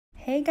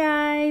Hey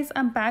guys,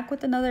 I'm back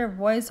with another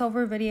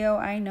voiceover video.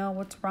 I know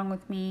what's wrong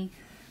with me,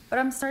 but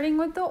I'm starting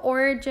with the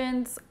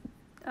Origins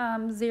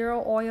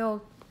Zero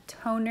Oil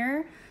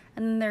Toner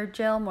and then their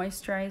gel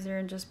moisturizer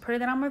and just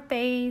putting it on my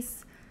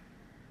face.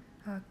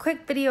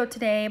 Quick video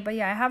today, but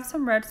yeah, I have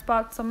some red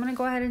spots, so I'm gonna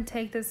go ahead and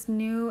take this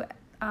new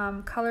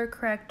color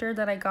corrector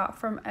that I got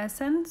from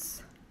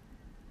Essence.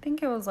 I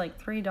think it was like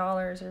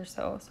 $3 or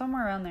so,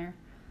 somewhere around there.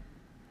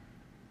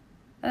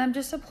 And I'm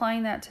just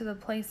applying that to the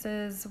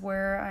places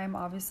where I'm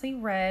obviously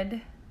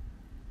red.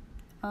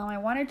 I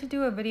wanted to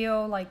do a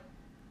video like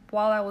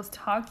while I was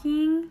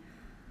talking,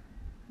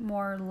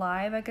 more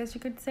live, I guess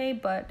you could say,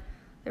 but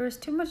there was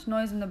too much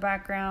noise in the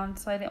background,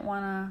 so I didn't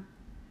want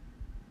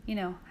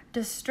to,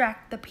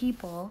 distract the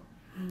people.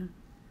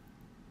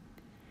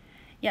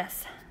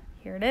 Yes,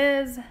 here it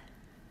is.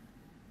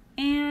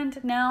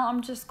 And now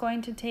I'm just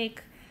going to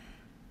take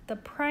the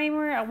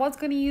primer. I was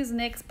going to use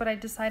NYX, but I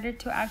decided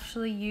to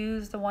actually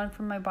use the one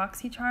from my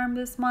BoxyCharm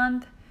this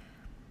month,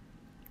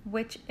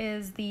 which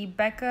is the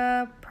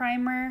Becca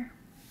primer.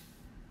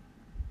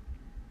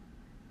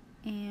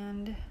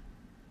 And I'm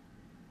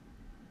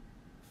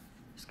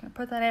just going to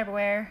put that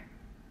everywhere.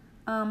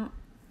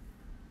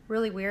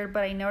 Really weird,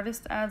 but I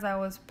noticed as I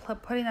was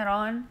putting that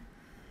on,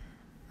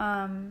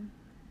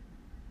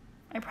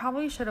 I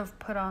probably should have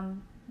put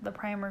on the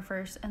primer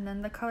first and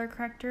then the color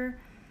corrector,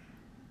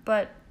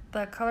 but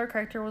the color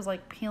corrector was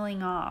like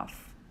peeling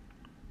off,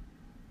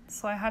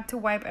 so I had to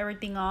wipe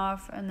everything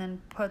off and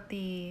then put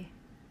the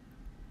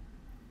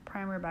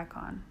primer back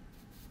on.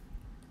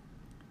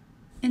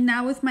 And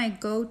now with my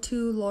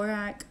go-to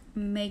Lorac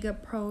Mega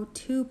Pro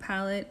 2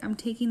 palette, I'm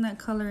taking that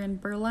color in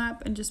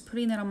Burlap and just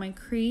putting that on my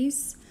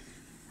crease.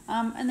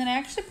 And then I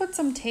actually put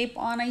some tape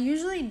on. I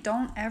usually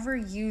don't ever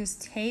use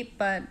tape,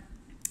 but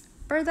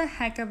for the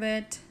heck of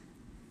it,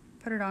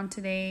 put it on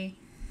today.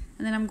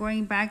 And then I'm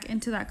going back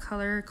into that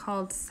color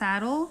called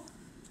Saddle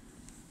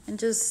and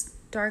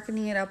just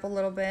darkening it up a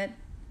little bit.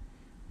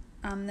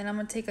 Then I'm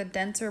going to take a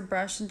denser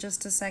brush in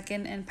just a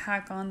second and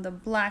pack on the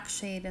black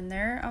shade in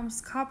there. I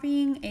was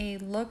copying a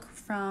look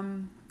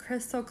from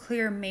Crystal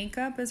Clear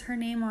Makeup is her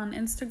name on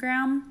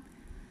Instagram.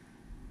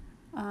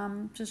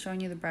 Just showing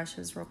you the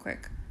brushes real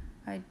quick.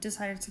 I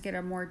decided to get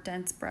a more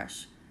dense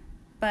brush.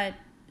 But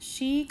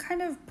she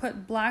kind of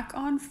put black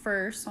on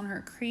first on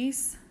her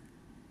crease.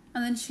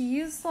 And then she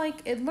used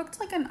it looked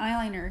like an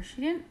eyeliner.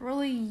 She didn't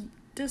really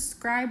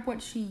describe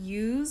what she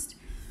used,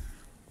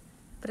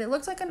 but it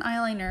looks like an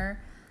eyeliner,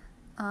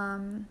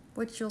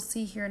 which you'll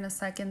see here in a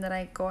second that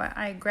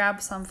I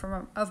grabbed some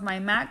of my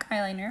MAC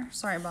eyeliner.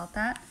 Sorry about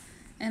that.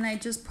 And I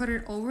just put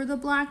it over the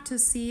black to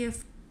see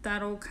if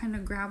that'll kind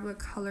of grab the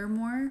color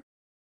more.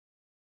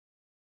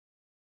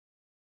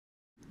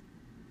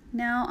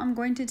 Now I'm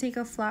going to take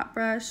a flat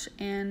brush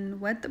and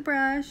wet the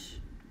brush.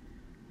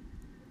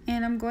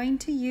 And I'm going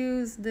to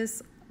use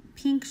this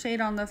pink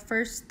shade on the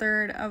first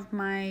third of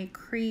my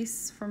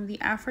crease from the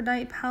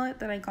Aphrodite palette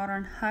that I got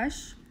on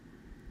Hush.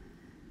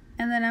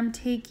 And then I'm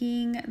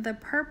taking the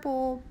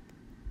purple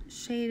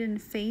shade in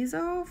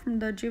Phaso from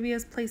the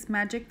Juvias Place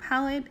Magic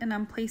palette, and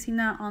I'm placing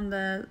that on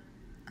the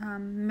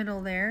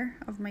middle there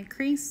of my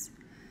crease.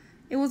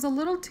 It was a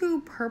little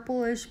too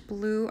purplish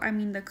blue. I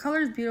mean, the color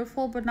is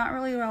beautiful, but not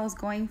really what I was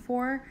going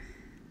for.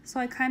 So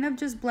I kind of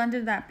just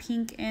blended that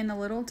pink in a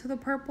little to the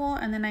purple,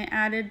 and then I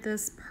added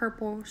this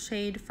purple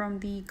shade from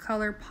the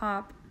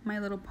ColourPop My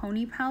Little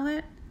Pony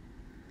palette.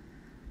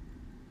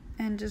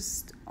 And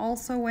just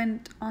also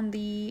went on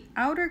the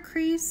outer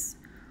crease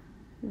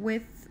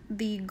with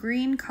the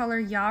green color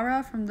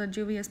Yara from the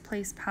Juvia's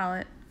Place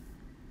palette.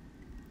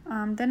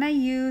 Then I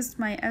used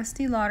my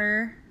Estee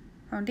Lauder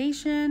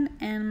foundation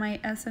and my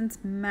Essence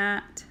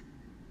Matte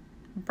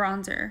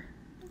bronzer.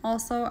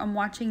 Also, I'm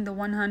watching the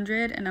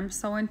 100 and I'm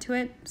so into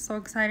it, so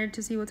excited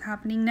to see what's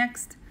happening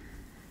next,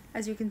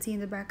 as you can see in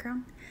the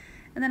background.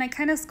 And then I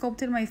kind of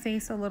sculpted my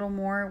face a little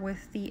more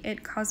with the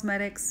IT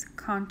Cosmetics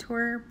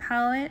contour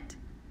palette.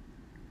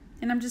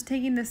 And I'm just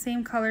taking the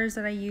same colors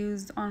that I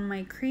used on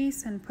my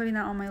crease and putting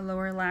that on my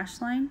lower lash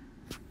line.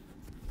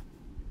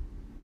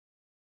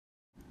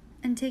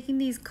 And taking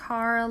these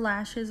Cara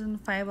lashes in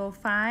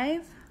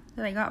 505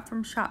 that I got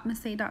from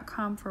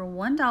shopmissay.com for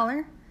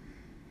 $1.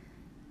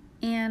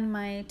 And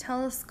my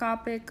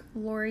telescopic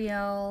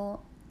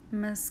L'Oreal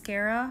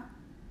mascara,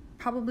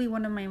 probably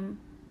one of my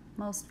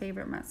most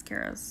favorite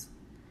mascaras.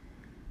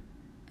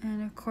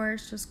 And of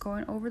course, just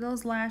going over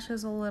those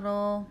lashes a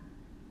little.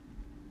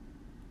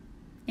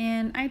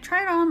 And I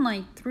tried on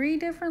like 3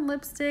 different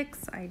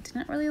lipsticks. I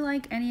didn't really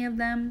like any of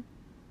them.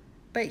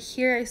 But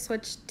here I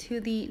switched to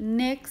the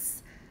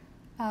NYX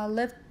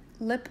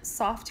Lip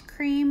Soft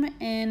Cream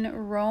in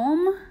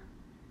Rome.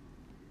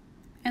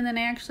 And then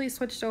I actually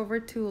switched over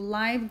to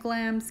Live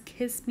Glam's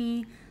Kiss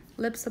Me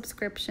lip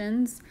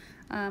subscriptions.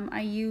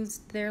 I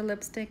used their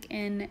lipstick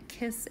in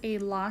Kiss a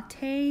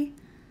Latte.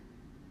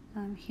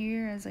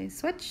 Here as I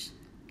switch,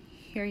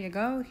 here you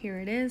go, here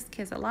it is,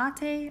 Kiss a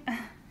Latte.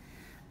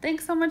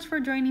 Thanks so much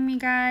for joining me,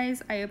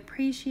 guys. I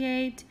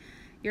appreciate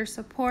your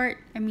support.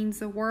 It means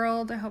the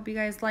world. I hope you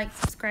guys like,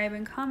 subscribe,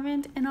 and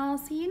comment, and I'll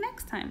see you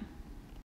next time.